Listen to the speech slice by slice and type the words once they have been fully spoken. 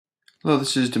Hello,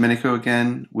 this is Domenico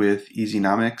again with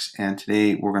Easynomics, and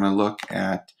today we're going to look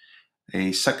at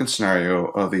a second scenario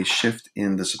of a shift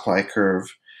in the supply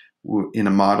curve in a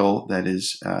model that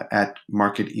is at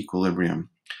market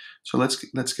equilibrium. So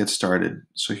let's get started.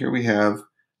 So here we have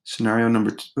scenario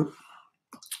number two. Oops,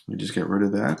 let me just get rid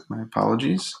of that. My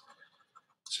apologies.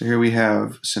 So here we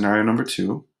have scenario number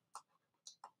two,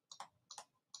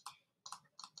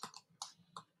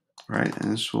 right?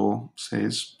 And this will say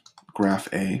is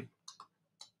graph A.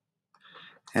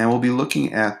 And we'll be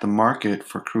looking at the market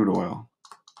for crude oil.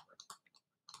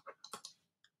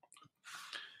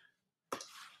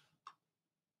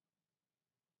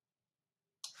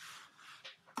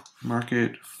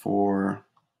 Market for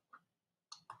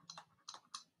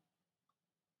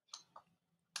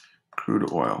crude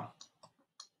oil.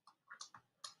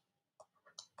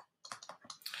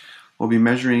 We'll be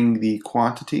measuring the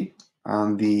quantity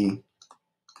on the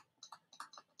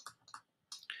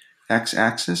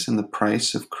x-axis and the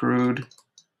price of crude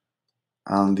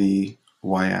on the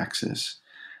y-axis.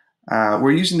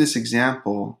 We're using this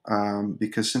example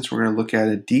because since we're going to look at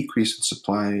a decrease in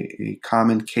supply, a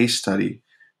common case study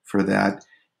for that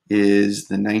is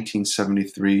the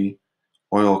 1973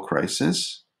 oil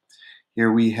crisis.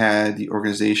 Here we had the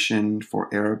Organization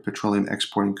for Arab Petroleum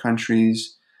Exporting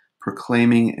Countries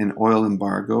proclaiming an oil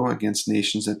embargo against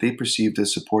nations that they perceived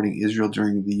as supporting Israel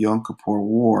during the Yom Kippur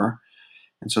War.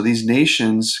 And so these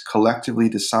nations collectively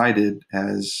decided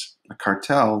as a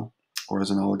cartel or as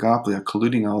an oligopoly, a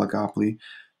colluding oligopoly,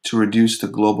 to reduce the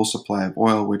global supply of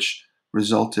oil, which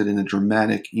resulted in a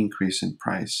dramatic increase in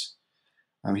price.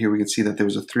 Here we can see that there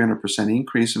was a 300%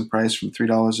 increase in price from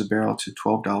 $3 a barrel to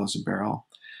 $12 a barrel.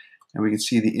 And we can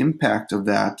see the impact of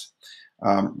that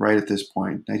right at this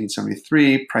point.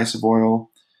 1973, price of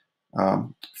oil,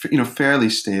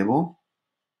 fairly stable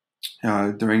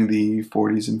during the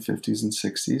 40s and 50s and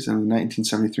 60s. And in the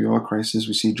 1973 oil crisis,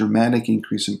 we see a dramatic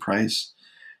increase in price,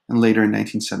 and later in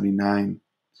 1979.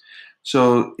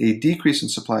 So a decrease in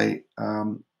supply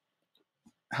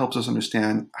helps us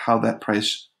understand how that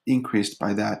price increased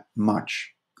by that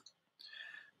much.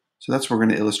 So that's what we're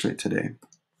going to illustrate today.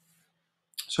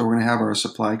 So we're going to have our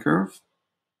supply curve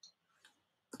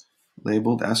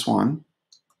labeled S1,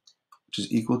 which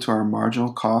is equal to our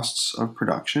marginal costs of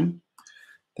production.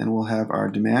 Then we'll have our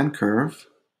demand curve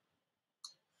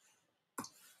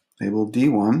labeled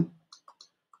D1,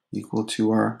 equal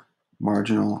to our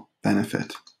marginal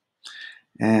benefit.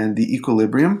 And the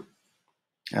equilibrium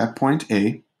at point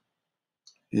A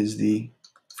is the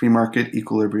free market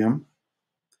equilibrium,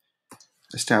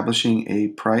 establishing a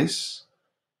price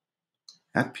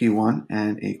at P1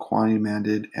 and a quantity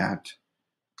demanded at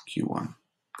Q1.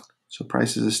 So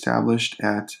price is established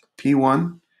at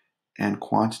P1 and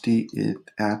quantity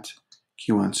at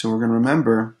Q1. So we're going to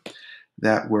remember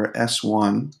that where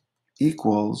S1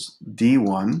 equals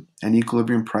D1, an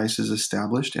equilibrium price is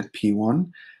established at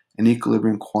P1, an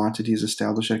equilibrium quantity is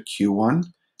established at Q1, and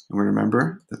we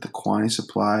remember that the quantity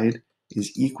supplied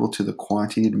is equal to the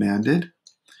quantity demanded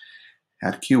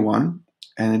at Q1.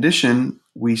 In addition,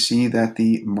 we see that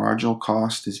the marginal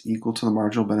cost is equal to the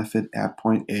marginal benefit at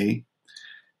point A.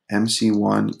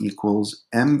 MC1 equals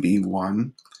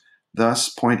MB1. Thus,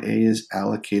 point A is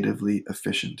allocatively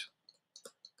efficient.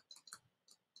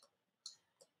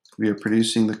 We are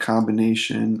producing the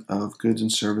combination of goods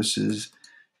and services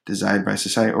desired by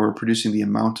society, or we're producing the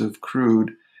amount of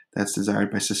crude that's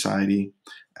desired by society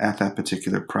at that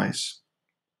particular price.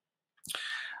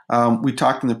 We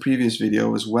talked in the previous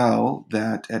video as well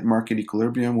that at market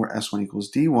equilibrium, where S1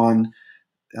 equals D1,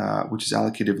 which is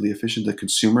allocatively efficient, the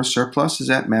consumer surplus is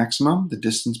at maximum. The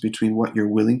distance between what you're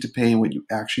willing to pay and what you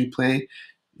actually pay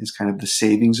is kind of the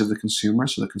savings of the consumer.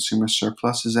 So the consumer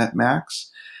surplus is at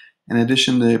max. In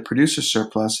addition, the producer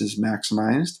surplus is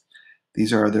maximized.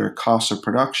 These are their costs of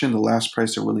production, the last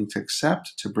price they're willing to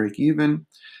accept to break even.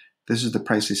 This is the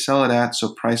price they sell it at.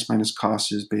 So price minus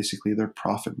cost is basically their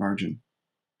profit margin.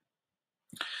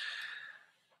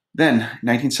 Then,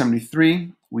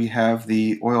 1973, we have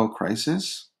the oil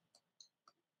crisis.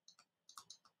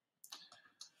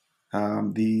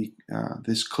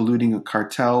 This colluding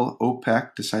cartel,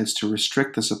 OPEC, decides to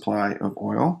restrict the supply of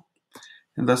oil,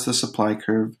 and thus the supply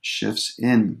curve shifts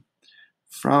in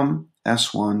from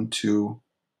S1 to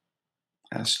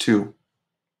S2.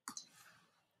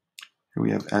 Here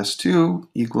we have S2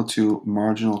 equal to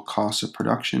marginal cost of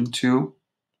production 2.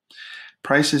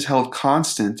 Price is held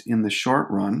constant in the short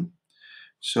run,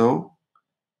 so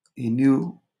a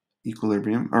new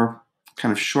equilibrium, or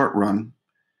kind of short run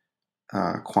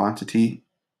quantity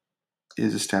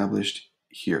is established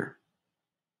here.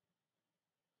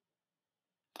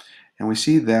 And we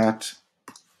see that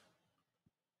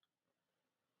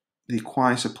the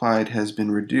quantity supplied has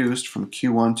been reduced from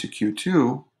Q1 to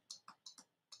Q2.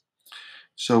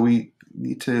 So we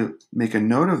need to make a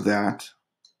note of that.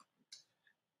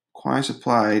 Quantity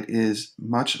supplied is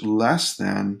much less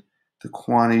than the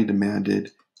quantity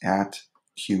demanded at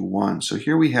Q1. So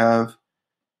here we have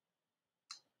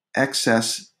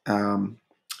excess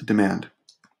demand.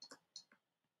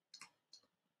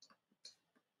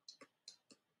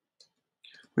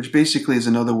 Which basically is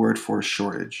another word for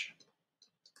shortage.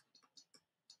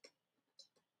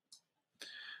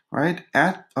 All right,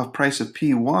 at a price of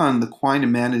P1, the quantity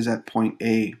demand is at point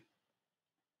A.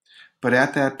 But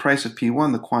at that price of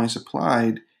P1, the quantity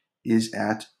supplied is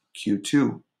at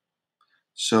Q2.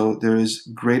 So there is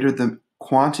greater the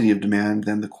quantity of demand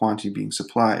than the quantity being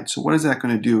supplied. So what is that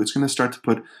going to do? It's going to start to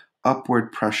put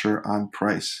upward pressure on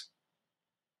price.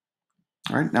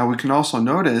 All right, now we can also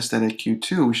notice that at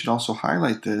Q2, we should also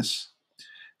highlight this,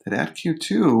 that at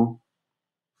Q2,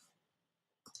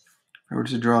 if I were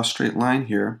to draw a straight line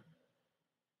here,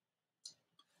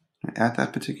 at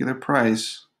that particular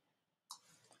price,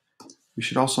 we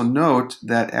should also note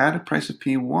that at a price of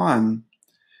P1,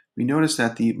 we notice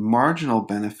that the marginal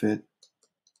benefit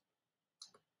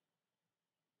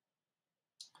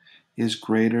is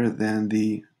greater than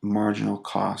the marginal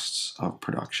costs of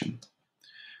production.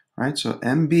 All right, so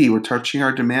MB, we're touching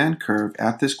our demand curve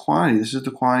at this quantity. This is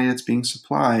the quantity that's being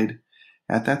supplied.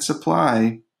 At that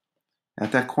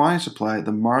quantity supply,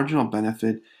 the marginal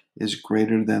benefit is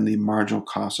greater than the marginal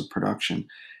cost of production.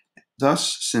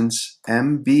 Thus, since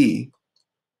MB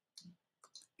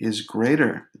is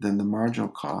greater than the marginal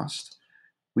cost,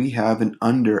 we have an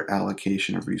under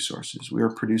allocation of resources. We are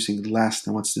producing less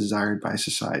than what's desired by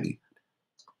society.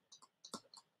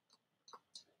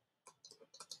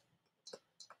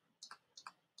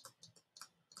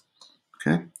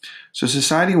 Okay, so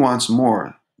society wants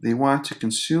more. They want to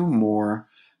consume more,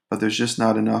 but there's just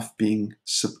not enough being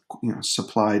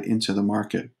supplied into the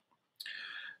market.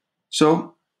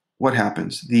 So what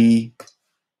happens? The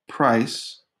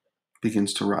price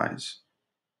begins to rise.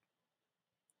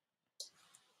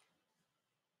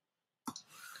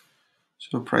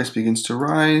 So price begins to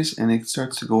rise and it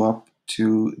starts to go up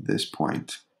to this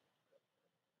point.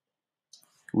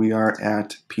 We are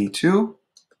at P2,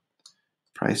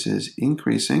 price is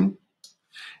increasing.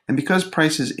 And because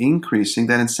price is increasing,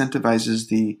 that incentivizes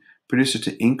the producer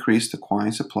to increase the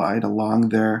quantity supplied along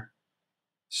their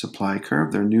supply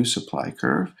curve, their new supply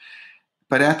curve.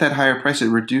 But at that higher price, it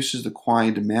reduces the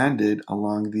quantity demanded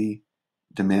along the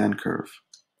demand curve.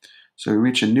 So we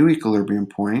reach a new equilibrium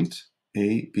point,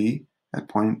 A, B, at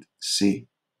point C,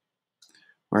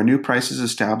 where a new price is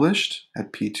established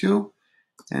at P2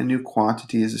 and a new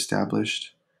quantity is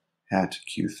established at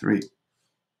Q3.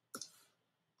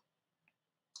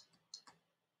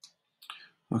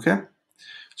 Okay,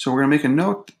 so we're going to make a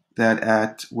note that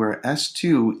at where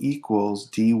S2 equals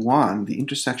D1, the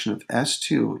intersection of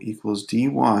S2 equals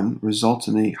D1 results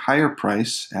in a higher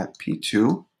price at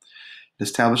P2. It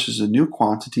establishes a new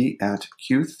quantity at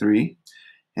Q3,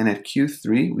 and at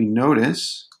Q3 we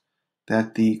notice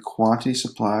that the quantity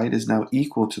supplied is now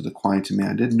equal to the quantity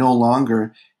demanded. No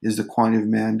longer is the quantity of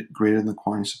demand greater than the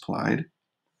quantity supplied.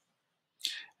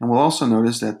 And we'll also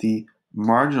notice that the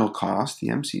marginal cost, the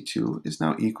MC2, is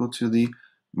now equal to the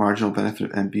marginal benefit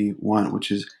of MB1,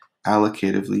 which is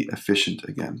allocatively efficient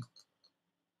again.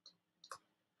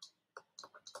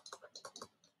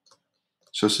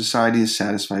 So society is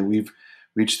satisfied. We've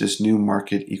reached this new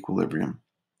market equilibrium.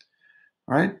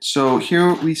 All right, so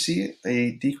here we see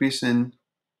a decrease in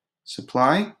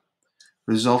supply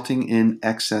resulting in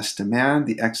excess demand.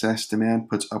 The excess demand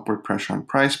puts upward pressure on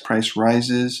price. Price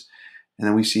rises, and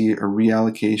then we see a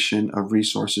reallocation of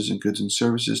resources and goods and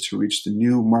services to reach the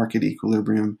new market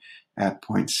equilibrium at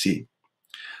point C.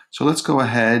 So let's go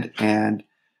ahead and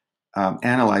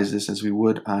analyze this as we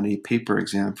would on a paper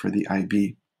exam for the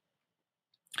IB.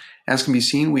 As can be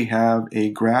seen, we have a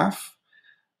graph,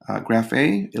 graph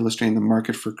A, illustrating the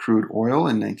market for crude oil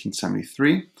in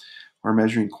 1973. We're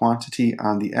measuring quantity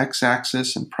on the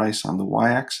x-axis and price on the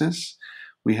y-axis.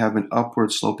 We have an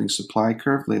upward sloping supply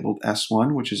curve labeled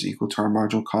S1, which is equal to our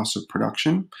marginal cost of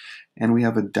production. And we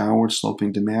have a downward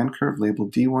sloping demand curve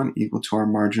labeled D1 equal to our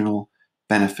marginal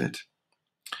benefit.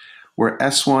 Where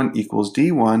S1 equals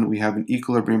D1, we have an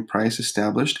equilibrium price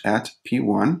established at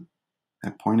P1,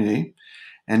 at point A,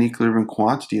 and equilibrium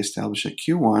quantity established at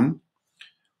Q1,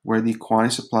 where the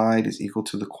quantity supplied is equal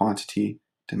to the quantity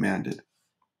demanded.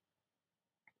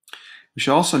 We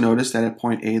should also notice that at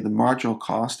point A, the marginal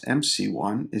cost,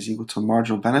 MC1, is equal to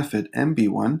marginal benefit,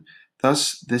 MB1.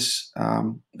 Thus, this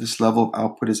level of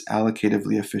output is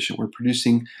allocatively efficient. We're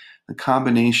producing a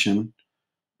combination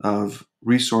of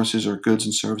resources or goods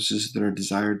and services that are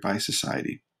desired by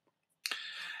society.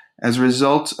 As a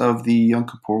result of the Yom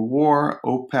Kippur War,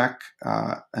 OPEC,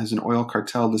 as an oil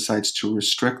cartel, decides to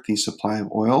restrict the supply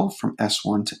of oil from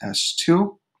S1 to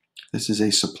S2. This is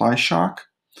a supply shock.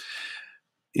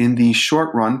 In the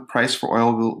short run, price for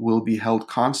oil will be held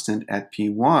constant at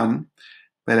P1,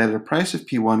 but at a price of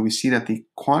P1, we see that the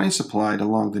quantity supplied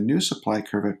along the new supply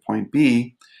curve at point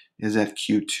B is at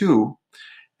Q2,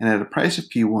 and at a price of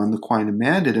P1, the quantity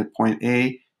demanded at point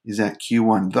A is at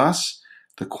Q1. Thus,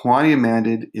 the quantity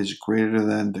demanded is greater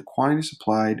than the quantity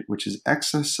supplied, which is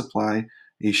excess supply.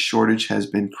 A shortage has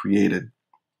been created.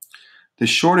 The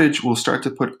shortage will start to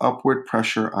put upward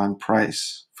pressure on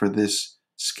price for this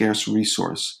scarce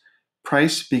resource.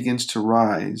 Price begins to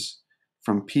rise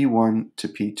from P1 to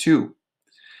P2.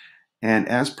 And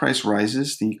as price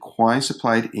rises, the quantity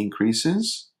supplied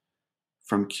increases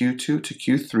from Q2 to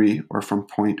Q3, or from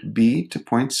point B to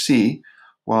point C,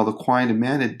 while the quantity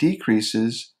demanded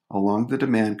decreases along the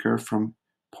demand curve from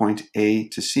point A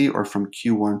to C, or from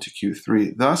Q1 to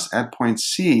Q3. Thus, at point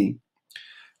C,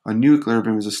 a new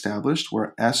equilibrium is established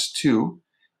where S2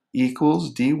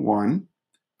 equals D1,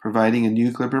 providing a new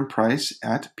equilibrium price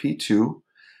at P2,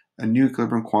 a new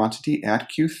equilibrium quantity at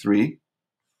Q3,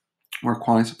 where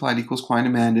quantity supplied equals quantity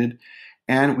demanded,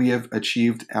 and we have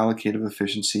achieved allocative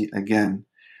efficiency again,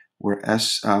 where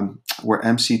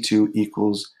MC2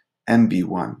 equals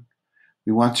MB1.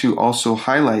 We want to also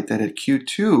highlight that at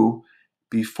Q2,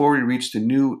 before we reach the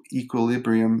new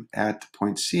equilibrium at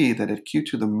point C, that at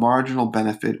Q2 the marginal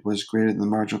benefit was greater than the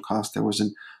marginal cost. There was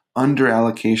an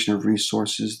under-allocation of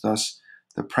resources. Thus,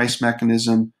 the price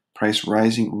mechanism, price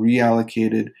rising,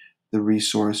 reallocated the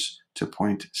resource to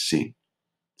point C.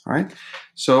 All right,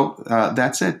 so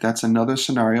that's it. That's another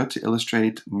scenario to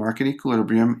illustrate market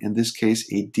equilibrium, in this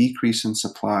case, a decrease in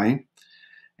supply,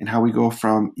 and how we go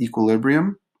from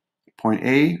equilibrium, point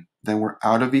A, then we're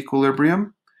out of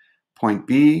equilibrium, point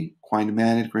B, quantity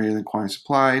demanded greater than quantity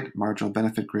supplied, marginal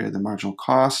benefit greater than marginal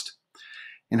cost,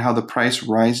 and how the price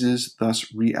rises, thus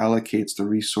reallocates the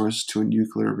resource to a new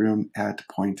equilibrium at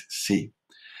point C.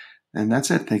 And that's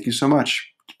it. Thank you so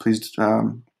much. Please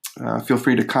feel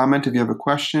free to comment if you have a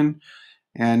question,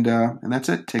 and that's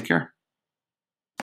it. Take care.